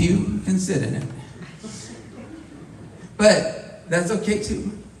their own pew can sit in it. But that's okay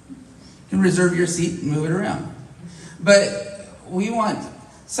too. You can reserve your seat and move it around. But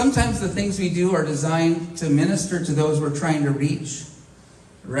sometimes the things we do are designed to minister to those we're trying to reach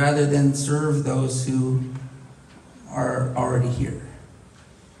rather than serve those who are already here.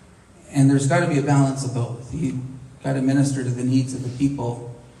 And there's got to be a balance of both. You've got to minister to the needs of the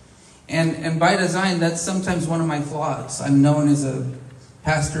people. And by design, that's sometimes one of my flaws. I'm known as a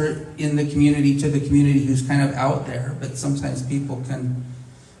pastor in the community to the community who's kind of out there. But sometimes people can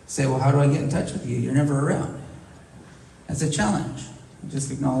say, well, how do I get in touch with you? You're never around. That's a challenge. Just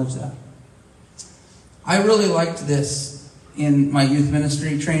acknowledge that. I really liked this in my youth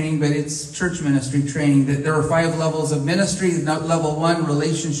ministry training, but it's church ministry training, that there are 5 levels of ministry. Level 1,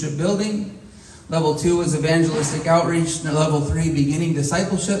 relationship building. Level 2 is evangelistic outreach. Level 3, beginning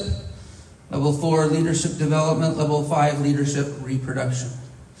discipleship. Level 4, leadership development. Level 5, leadership reproduction.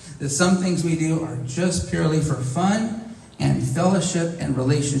 That some things we do are just purely for fun and fellowship and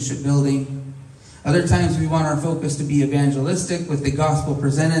relationship building. Other times we want our focus to be evangelistic with the gospel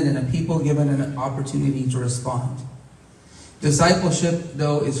presented and a people given an opportunity to respond. Discipleship,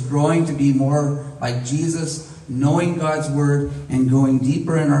 though, is growing to be more like Jesus, knowing God's word and going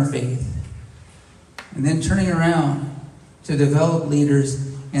deeper in our faith. And then turning around to develop leaders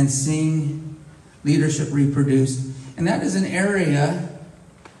and seeing leadership reproduced. And that is an area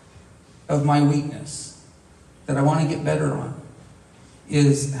of my weakness that I want to get better on.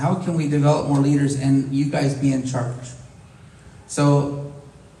 Is how can we develop more leaders and you guys be in charge? So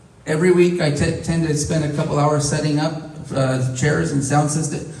every week I tend to spend a couple hours setting up chairs and sound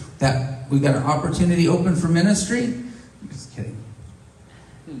system that we got an opportunity open for ministry. I'm just kidding.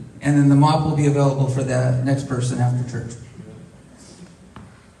 And then the mop will be available for the next person after church.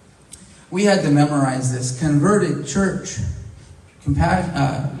 We had to memorize this. Converted church,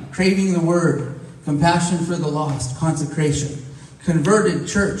 craving the word, compassion for the lost, consecration. Converted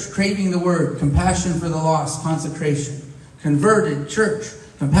church, craving the word, compassion for the lost, consecration. Converted church,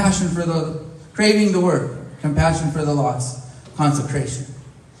 craving the word, compassion for the lost, consecration.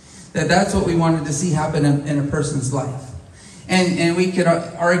 That's what we wanted to see happen in a person's life. And we could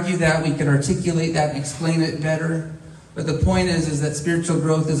argue that, we could articulate that and explain it better. But the point is that spiritual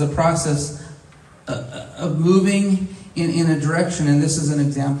growth is a process of moving in a direction. And this is an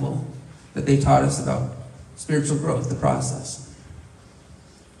example that they taught us about spiritual growth, the process.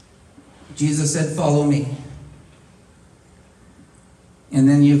 Jesus said, follow me. And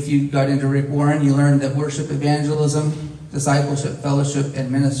then if you got into Rick Warren, you learned that worship, evangelism, discipleship, fellowship, and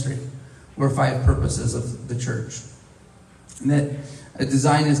ministry were 5 purposes of the church. And that a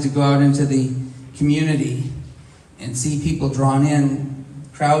design is to go out into the community and see people drawn in.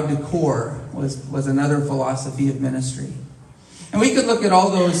 Crowd decor was another philosophy of ministry. And we could look at all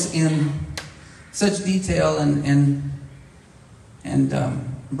those in such detail and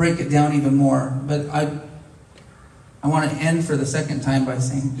break it down even more. But I want to end for the second time by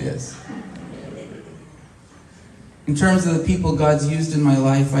saying this. In terms of the people God's used in my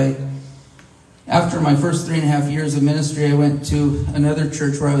life, after my first 3.5 years of ministry, I went to another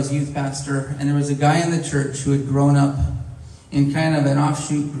church where I was youth pastor, and there was a guy in the church who had grown up in kind of an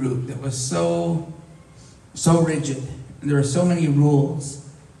offshoot group that was so rigid. And there were so many rules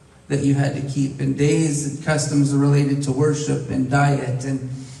that you had to keep, and days and customs related to worship and diet, and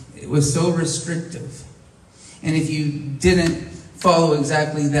it was so restrictive. And if you didn't follow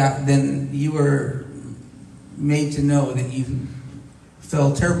exactly that, then you were made to know that you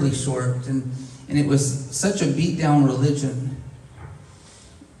fell terribly short. And it was such a beat-down religion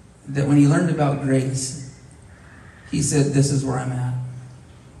that when he learned about grace, he said, this is where I'm at.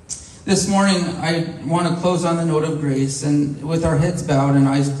 This morning, I want to close on the note of grace. And with our heads bowed and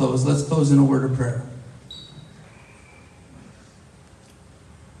eyes closed, let's close in a word of prayer.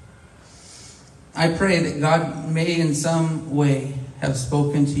 I pray that God may in some way have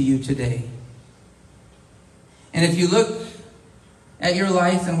spoken to you today. And if you look at your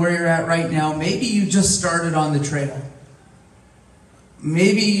life and where you're at right now, maybe you just started on the trail.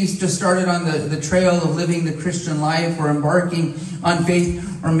 Maybe you just started on the trail of living the Christian life or embarking on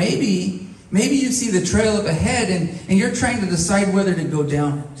faith. Or maybe you see the trail up ahead and you're trying to decide whether to go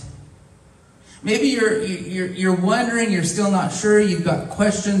down it. Maybe you're wondering, you're still not sure, you've got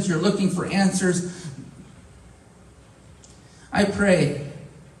questions, you're looking for answers. I pray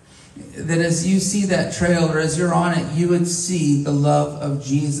that as you see that trail or as you're on it, you would see the love of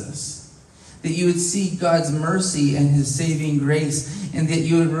Jesus. That you would see God's mercy and His saving grace, and that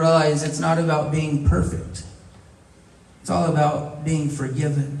you would realize it's not about being perfect. It's all about being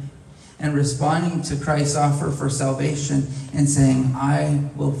forgiven and responding to Christ's offer for salvation and saying, I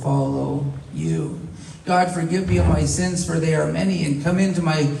will follow you. God, forgive me of my sins, for they are many, and come into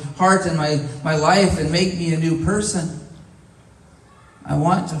my heart and my life and make me a new person. I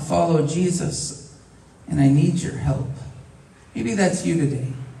want to follow Jesus, and I need your help. Maybe that's you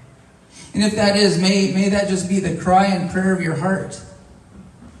today. And if that is, may that just be the cry and prayer of your heart.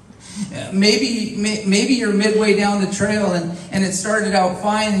 Maybe you're midway down the trail and it started out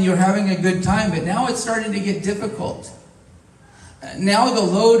fine and you're having a good time, but now it's starting to get difficult. Now the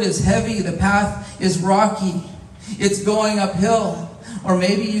load is heavy, the path is rocky, it's going uphill. Or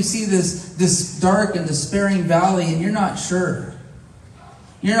maybe you see this dark and despairing valley and you're not sure.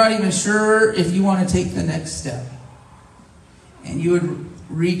 You're not even sure if you want to take the next step. And you would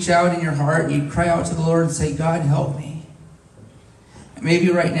reach out in your heart and you'd cry out to the Lord and say, God, help me.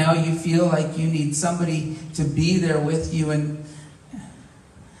 Maybe right now you feel like you need somebody to be there with you and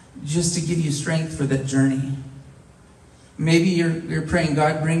just to give you strength for the journey. Maybe you're praying,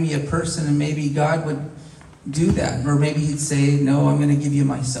 God, bring me a person, and maybe God would do that. Or maybe he'd say, no, I'm going to give you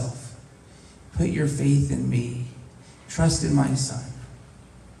myself. Put your faith in me. Trust in my Son.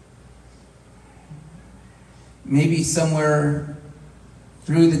 Maybe somewhere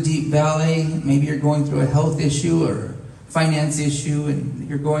through the deep valley, maybe you're going through a health issue or finance issue, and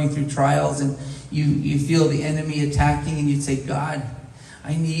you're going through trials, and you feel the enemy attacking, and you'd say, God,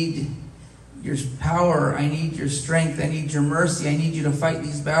 I need your power, I need your strength, I need your mercy, I need you to fight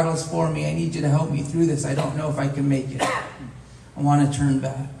these battles for me, I need you to help me through this. I don't know if I can make it. I want to turn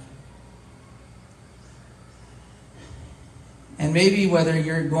back. And maybe whether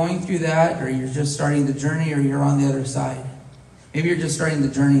you're going through that, or you're just starting the journey, or you're on the other side. Maybe you're just starting the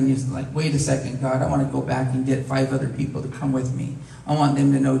journey and you're like, wait a second, God, I want to go back and get 5 other people to come with me. I want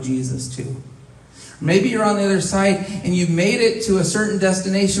them to know Jesus too. Maybe you're on the other side and you've made it to a certain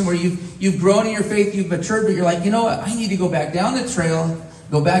destination where you've grown in your faith, you've matured, but you're like, you know what? I need to go back down the trail,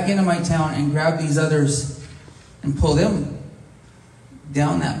 go back into my town and grab these others and pull them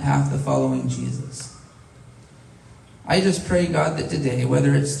down that path of following Jesus. I just pray, God, that today,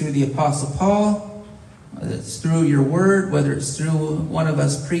 whether it's through the Apostle Paul, whether it's through your word, whether it's through one of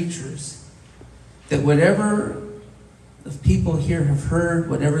us preachers, that whatever the people here have heard,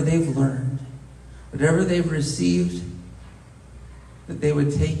 whatever they've learned, whatever they've received, that they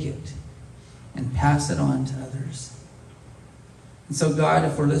would take it and pass it on to others. And so, God,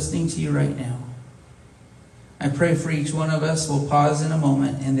 if we're listening to you right now, I pray for each one of us, we'll pause in a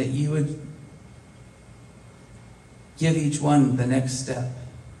moment, and that you would give each one the next step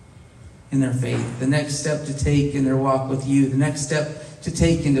in their faith, the next step to take in their walk with you, the next step to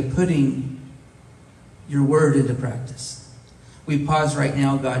take into putting your word into practice. We pause right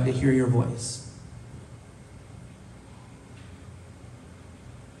now, God, to hear your voice.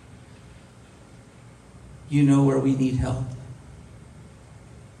 You know where we need help.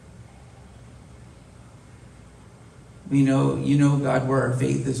 You know, God, where our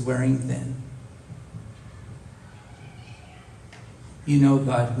faith is wearing thin. You know,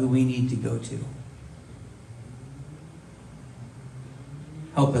 God, who we need to go to.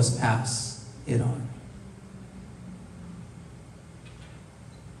 Help us pass it on.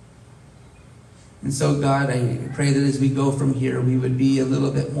 And so, God, I pray that as we go from here, we would be a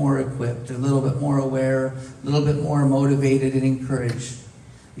little bit more equipped, a little bit more aware, a little bit more motivated and encouraged.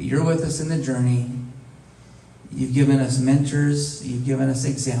 That you're with us in the journey. You've given us mentors. You've given us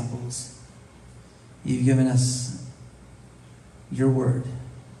examples. You've given us your word.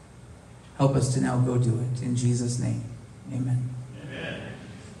 Help us to now go do it. In Jesus' name, amen. Amen.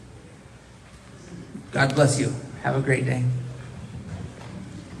 God bless you. Have a great day.